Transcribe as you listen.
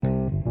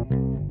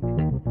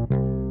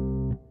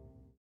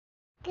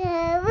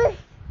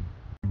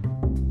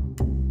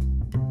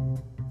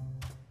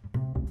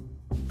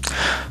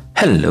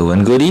Hello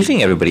and good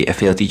evening everybody,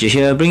 FPL teacher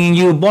here bringing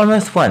you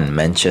Bournemouth 1,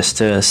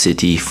 Manchester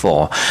City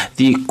 4.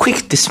 The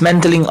quick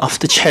dismantling of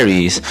the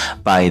Cherries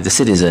by the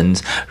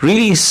citizens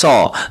really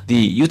saw the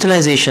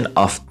utilization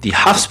of the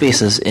half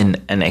spaces in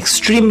an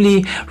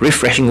extremely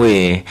refreshing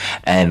way,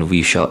 and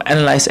we shall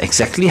analyze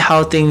exactly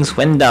how things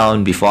went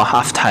down before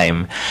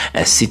halftime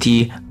as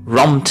City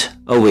romped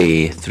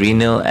away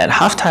 3-0 at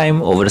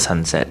halftime over the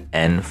sunset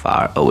and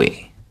far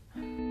away.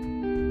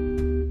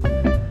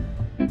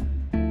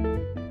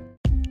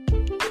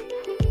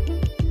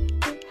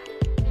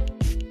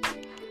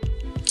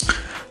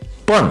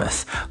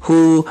 Bournemouth,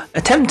 who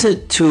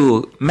attempted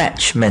to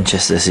match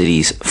Manchester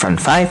City's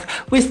front five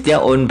with their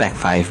own back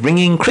five,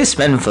 bringing Chris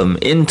Bentham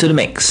into the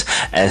mix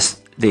as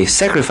they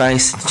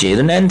sacrificed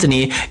Jadon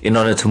Anthony in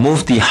order to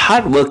move the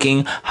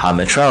hard-working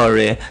Hamed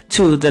Traore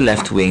to the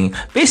left wing,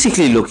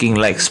 basically looking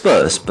like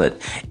Spurs, but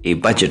a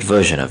budget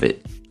version of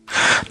it.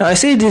 Now, I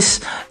say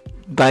this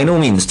by no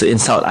means to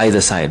insult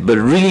either side, but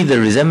really the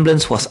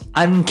resemblance was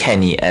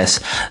uncanny as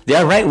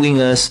their right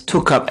wingers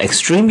took up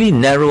extremely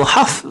narrow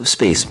half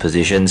space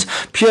positions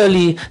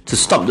purely to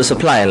stop the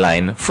supply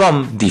line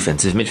from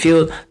defensive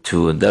midfield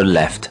to the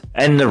left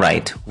and the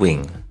right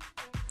wing.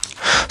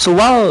 So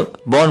while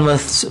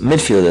Bournemouth's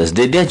midfielders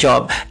did their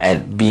job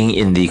at being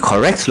in the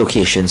correct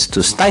locations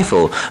to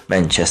stifle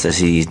Manchester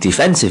City's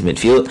defensive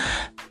midfield,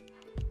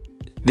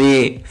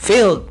 they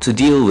failed to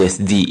deal with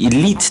the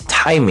elite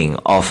timing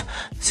of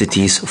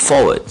City's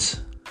forwards.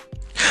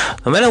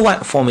 No matter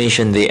what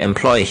formation they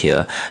employ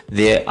here,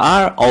 they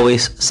are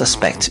always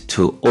suspect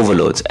to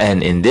overloads,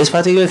 and in this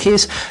particular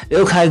case,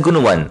 Ilkay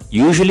Gundogan,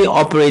 usually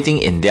operating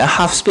in their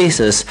half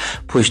spaces,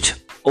 pushed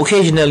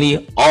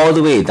occasionally all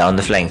the way down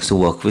the flanks to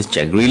work with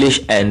Jack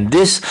Grealish, and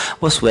this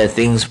was where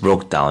things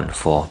broke down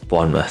for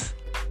Bournemouth.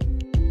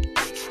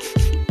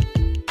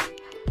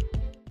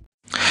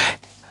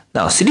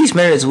 Now, City's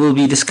merits will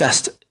be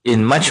discussed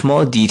in much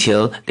more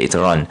detail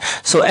later on.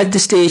 So at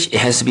this stage, it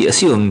has to be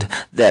assumed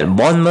that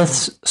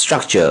Bournemouth's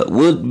structure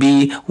would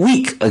be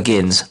weak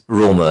against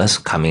Roma's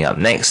coming up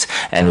next.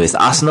 And with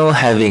Arsenal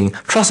having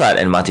Trossard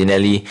and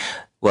Martinelli,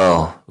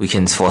 well, we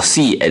can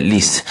foresee at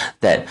least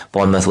that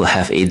Bournemouth will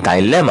have a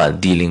dilemma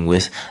dealing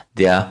with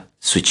their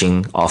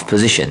switching of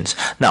positions.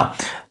 Now,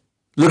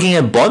 looking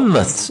at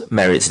Bournemouth's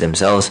merits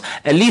themselves,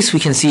 at least we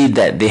can see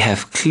that they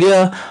have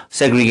clear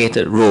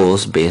segregated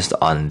roles based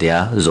on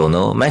their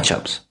zonal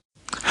matchups.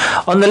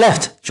 On the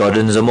left,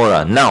 Jordan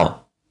Zamora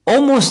now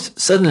almost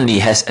certainly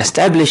has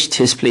established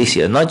his place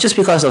here, not just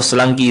because of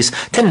Solanke's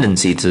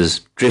tendency to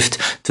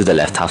drift to the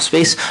left half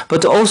space,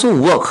 but to also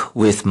work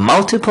with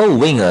multiple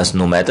wingers,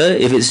 no matter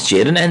if it's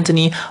Jadon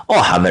Anthony or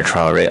Hamed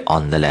Traore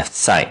on the left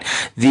side.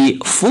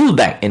 The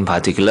fullback in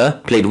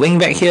particular played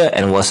wingback here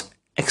and was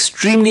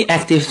extremely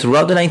active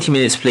throughout the 90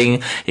 minutes,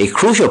 playing a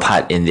crucial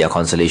part in their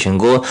consolation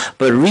goal,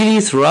 but really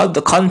throughout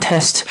the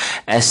contest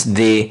as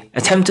they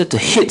attempted to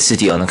hit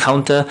City on the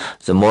counter,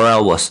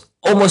 Zamora was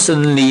almost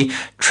certainly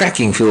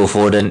tracking Phil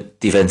Foden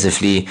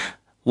defensively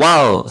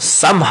while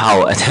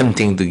somehow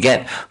attempting to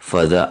get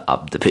further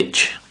up the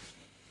pitch.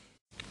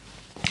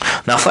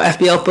 Now, for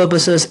FPL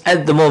purposes,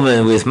 at the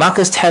moment, with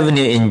Marcus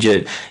Tavernier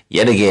injured,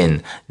 yet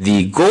again,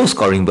 the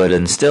goal-scoring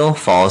burden still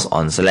falls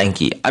on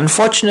Solanke.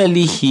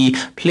 Unfortunately, he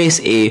plays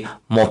a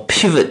more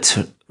pivot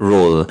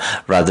role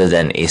rather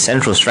than a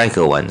central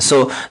striker one.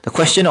 So the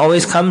question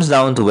always comes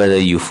down to whether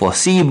you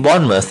foresee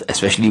Bournemouth,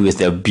 especially with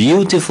their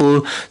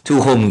beautiful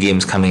two home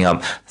games coming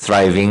up,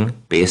 thriving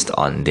based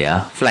on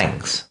their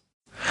flanks.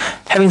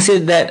 Having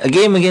said that, a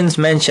game against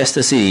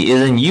Manchester City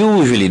isn't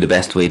usually the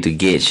best way to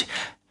gauge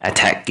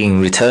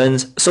attacking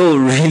returns, so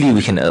really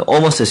we can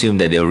almost assume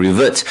that they'll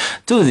revert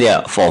to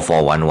their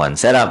 4-4-1-1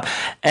 setup,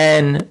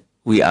 and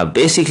we are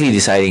basically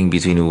deciding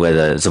between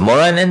whether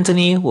Zamora and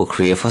Anthony will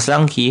create for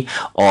Solanke,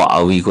 or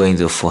are we going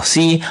to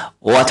foresee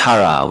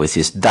Ouattara with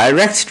his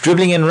direct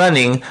dribbling and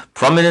running,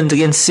 prominent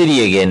against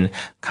City again,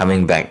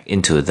 coming back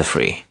into the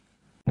fray.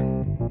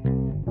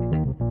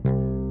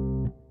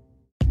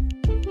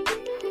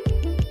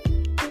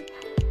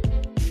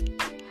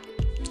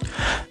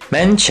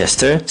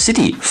 Manchester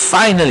City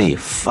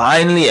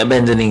finally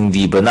abandoning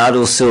the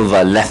Bernardo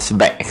Silva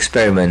left-back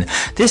experiment,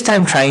 this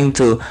time trying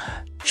to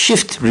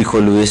shift Rico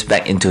Lewis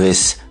back into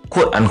his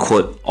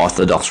quote-unquote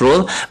orthodox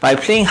role by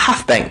playing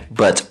halfback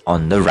but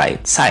on the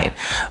right side.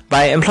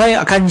 By employing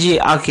Akanji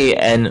Ake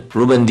and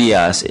Ruben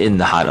Diaz in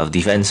the heart of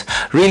defense,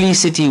 really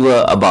City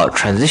were about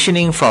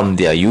transitioning from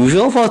their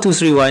usual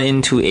 4-2-3-1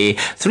 into a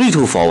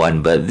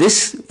 3-2-4-1, but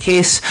this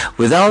case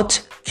without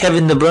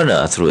Kevin De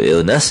Bruyne through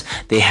illness.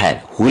 They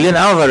had Julian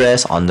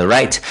Alvarez on the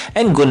right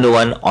and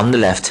Gundogan on the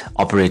left,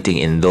 operating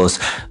in those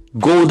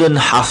golden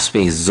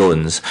half-space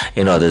zones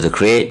in order to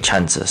create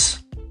chances.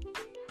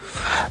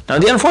 Now,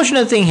 the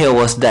unfortunate thing here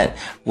was that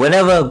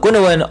whenever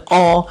Gundogan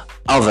or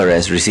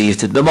Alvarez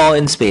received the ball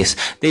in space,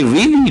 they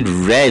really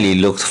rarely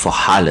looked for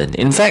Haaland.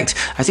 In fact,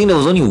 I think there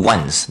was only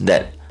once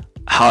that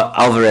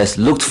Alvarez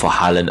looked for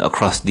Haaland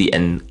across the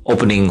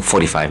opening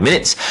 45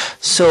 minutes.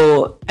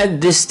 So at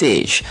this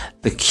stage,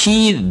 the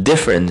key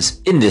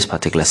difference in this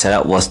particular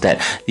setup was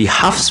that the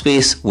half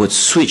space would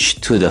switch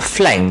to the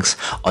flanks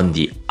on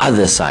the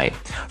other side.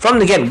 From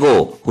the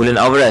get-go, Julian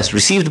Alvarez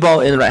received the ball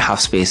in the right half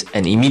space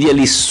and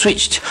immediately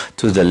switched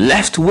to the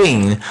left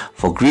wing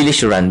for Grealish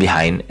to run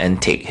behind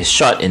and take his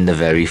shot in the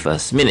very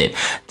first minute.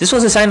 This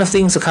was a sign of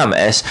things to come,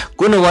 as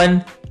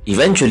Gundogan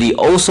eventually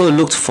also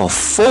looked for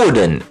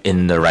Foden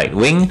in the right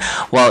wing,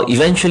 while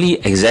eventually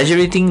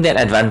exaggerating that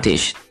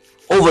advantage,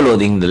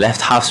 overloading the left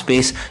half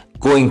space,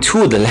 going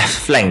to the left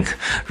flank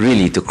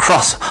really to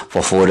cross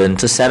for Foden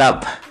to set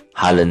up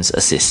Haaland's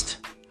assist.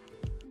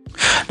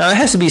 Now it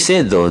has to be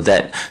said though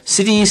that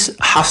City's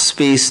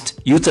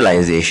half-spaced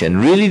utilization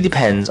really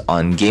depends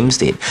on game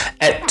state.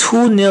 At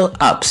 2-0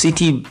 up,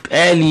 City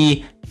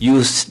barely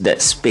used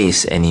that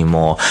space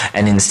anymore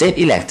and instead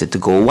elected to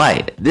go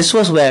wide. This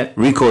was where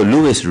Rico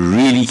Lewis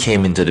really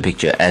came into the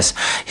picture, as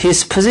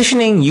his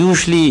positioning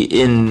usually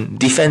in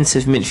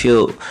defensive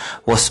midfield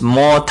was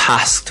more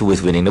tasked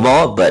with winning the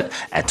ball, but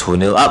at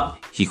 2-0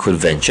 up, he could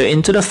venture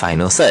into the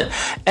final third.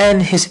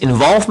 And his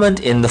involvement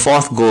in the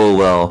fourth goal,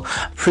 well,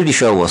 pretty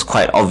sure was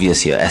quite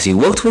obvious here, as he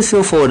worked with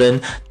Phil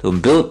Foden to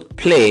build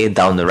play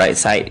down the right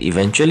side,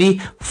 eventually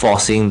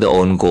forcing the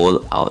own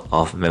goal out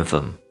of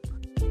Memphis.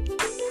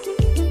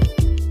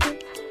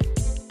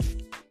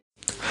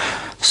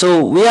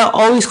 So we are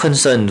always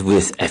concerned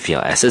with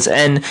FPL assets,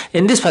 and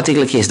in this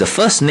particular case, the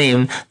first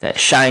name that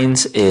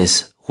shines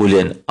is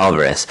Julian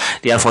Alvarez.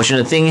 The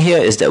unfortunate thing here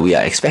is that we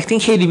are expecting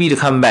KDB to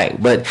come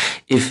back, but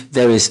if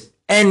there is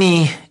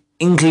any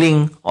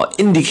inkling or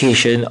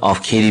indication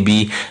of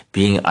KDB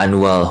being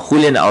unwell,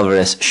 Julian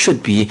Alvarez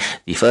should be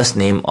the first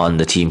name on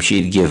the team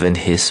sheet given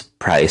his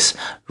price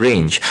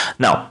range.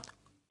 Now,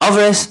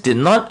 Alvarez did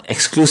not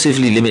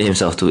exclusively limit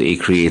himself to a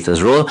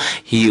creator's role.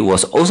 He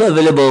was also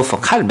available for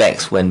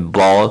cutbacks when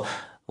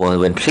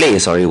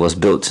play was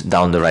built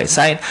down the right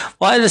side,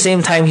 while at the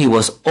same time he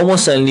was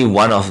almost certainly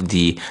one of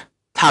the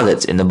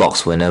targets in the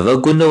box whenever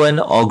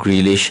Gundogan or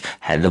Grealish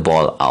had the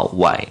ball out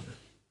wide.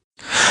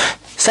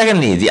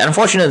 Secondly, the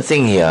unfortunate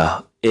thing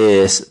here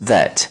is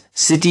that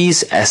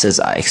City's assets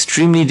are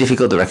extremely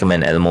difficult to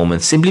recommend at the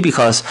moment simply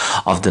because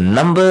of the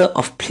number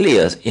of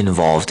players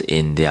involved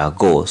in their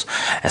goals.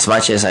 As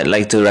much as I'd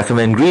like to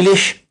recommend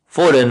Grealish,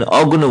 Foden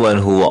or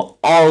Gundogan, who were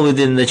all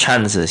within the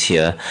chances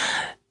here,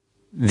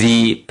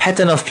 the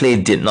pattern of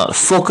play did not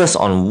focus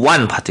on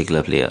one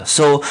particular player.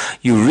 So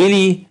you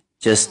really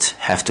just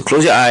have to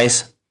close your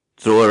eyes,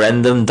 throw a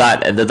random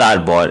dart at the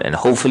dartboard, and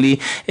hopefully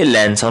it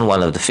lands on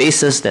one of the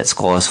faces that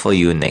scores for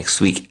you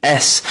next week.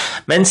 As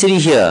Man City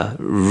here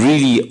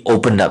really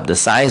opened up the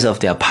size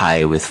of their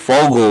pie with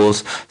 4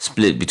 goals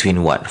split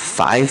between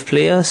 5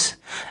 players?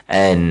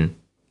 And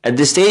at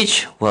this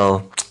stage,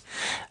 well,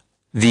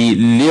 the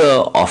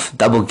lure of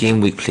double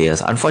game week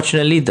players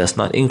unfortunately does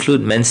not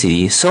include Man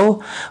City,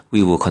 so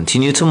we will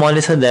continue to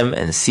monitor them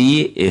and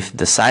see if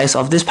the size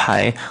of this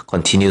pie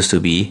continues to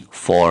be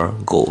 4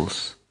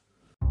 goals.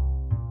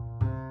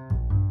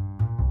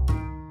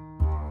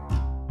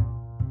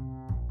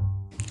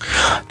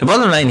 The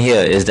bottom line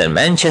here is that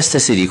Manchester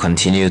City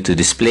continue to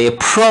display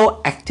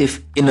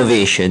proactive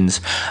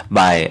innovations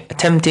by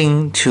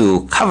attempting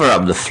to cover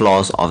up the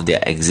flaws of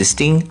their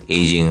existing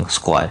aging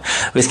squad.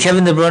 With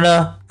Kevin De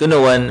Bruyne,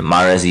 Gundogan,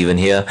 Mahrez even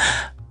here,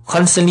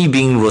 constantly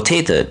being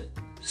rotated,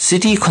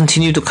 City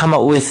continue to come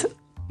up with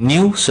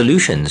new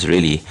solutions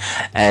really.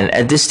 And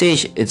at this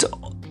stage, it's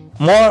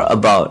more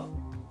about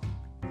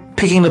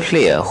picking the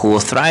player who will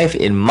thrive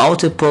in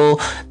multiple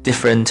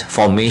different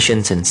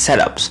formations and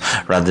setups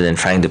rather than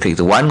trying to pick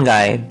the one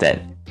guy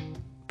that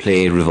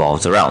play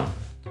revolves around.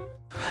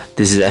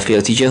 This is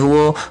FPL Teacher, who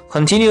will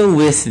continue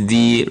with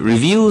the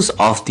reviews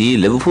of the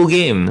Liverpool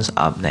games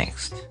up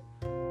next.